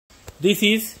This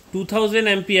is 2000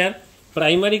 ampere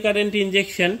primary current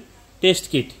injection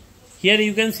test kit. Here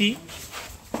you can see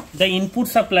the input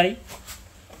supply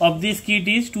of this kit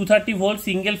is 230 volt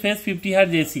single phase 50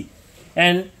 Hz AC,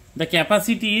 and the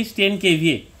capacity is 10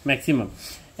 kVA maximum,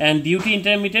 and duty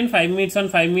intermittent 5 minutes on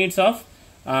 5 minutes off.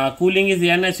 Cooling is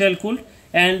air natural cooled,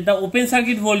 and the open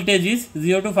circuit voltage is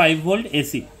 0 to 5 volt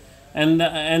AC, and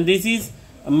this is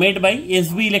made by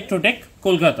S.B.ELECTROTECH,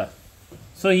 Kolkata.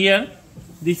 So here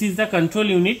this is the control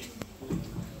unit.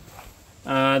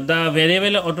 The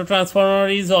variable auto transformer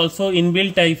is also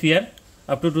inbuilt type here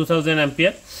up to 2000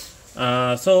 ampere.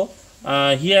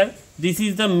 Here this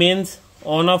is the mains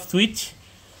on off switch.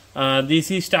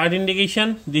 This is start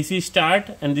indication, this is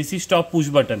start, and this is stop push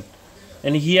button,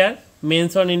 and here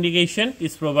mains on indication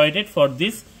is provided for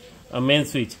this main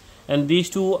switch, and these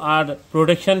two are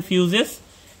protection fuses,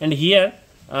 and here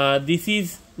this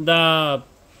is the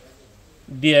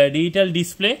digital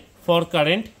display for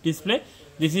current display.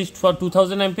 This is for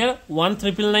 2000 ampere,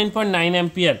 1999.9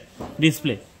 ampere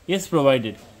display is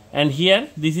provided, and here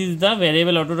this is the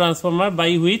variable auto transformer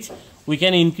by which we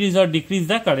can increase or decrease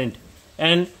the current,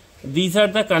 and these are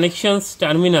the connections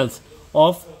terminals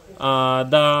of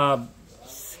the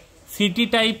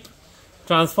CT type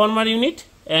transformer unit,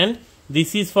 and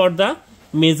this is for the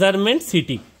measurement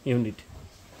CT unit,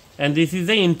 and this is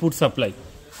the input supply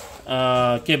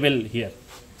cable here,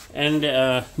 and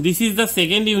this is the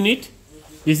second unit.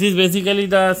 This is basically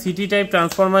the CT type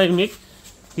transformer unit.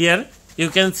 Here you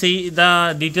can see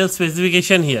the detailed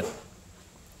specification here.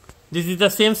 This is the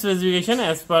same specification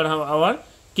as per our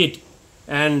kit,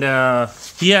 and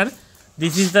here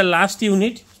this is the last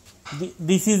unit.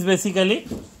 This is basically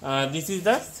this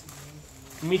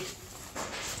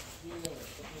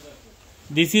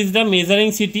is the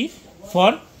measuring CT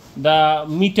for the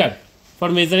meter for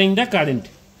measuring the current,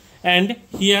 and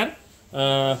here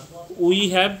we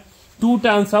have 2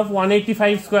 turns of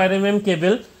 185 square mm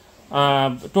cable,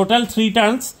 total 3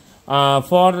 turns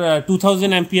for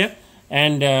 2000 ampere,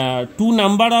 and 2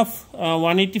 number of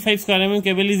 185 square mm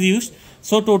cable is used,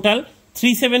 so total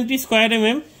 370 square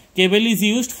mm cable is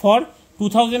used for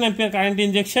 2000 ampere current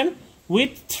injection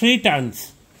with 3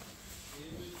 turns.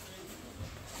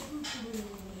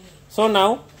 So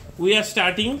now we are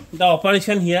starting the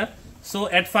operation here. So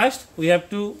at first we have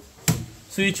to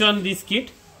switch on this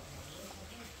kit,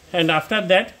 and after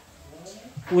that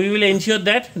we will ensure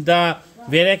that the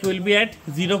variac will be at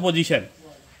 0 position,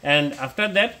 and after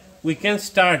that we can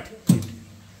start it.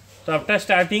 So after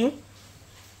starting,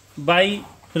 by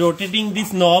rotating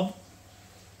this knob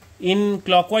in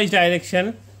clockwise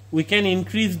direction, we can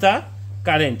increase the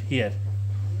current here.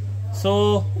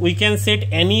 So we can set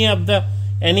any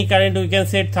current. We can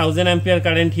set 1000 ampere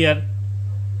current here.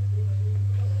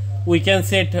 We can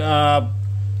set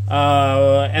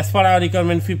as per our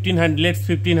requirement 1500. Let's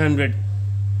 1500.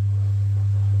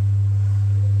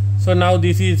 So now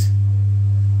this is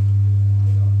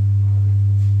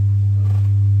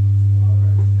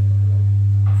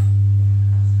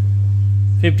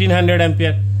 1500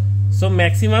 ampere. So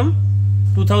maximum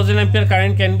 2000 ampere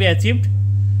current can be achieved.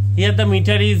 Here the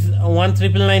meter is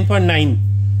 1999.9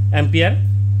 ampere.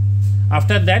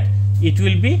 After that it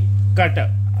will be cut out,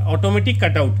 automatic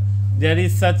cutout. There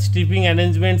is such stripping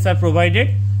arrangements are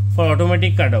provided for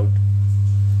automatic cutout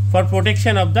for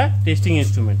protection of the testing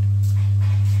instrument.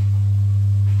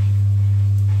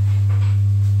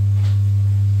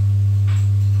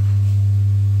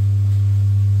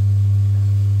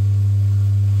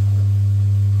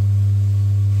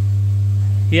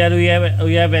 Here we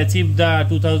have achieved the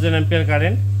 2000 ampere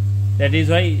current. That is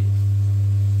why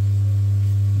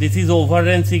this is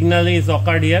overrange signal is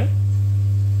occurred here.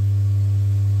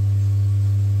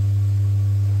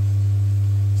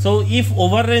 So if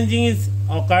overranging is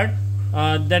occurred,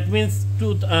 that means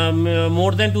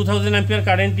more than 2000 ampere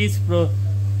current is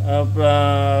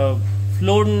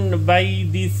flown by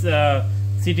this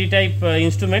CT type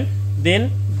instrument, then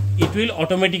it will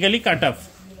automatically cut off.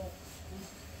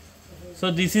 So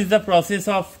this is the process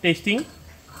of testing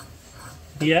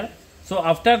here. So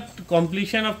after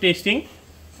completion of testing,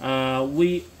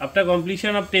 we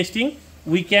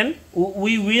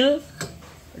will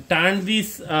turn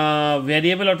this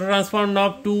variable auto transform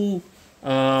knob to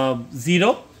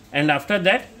 0, and after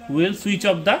that we will switch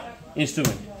off the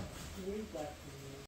instrument.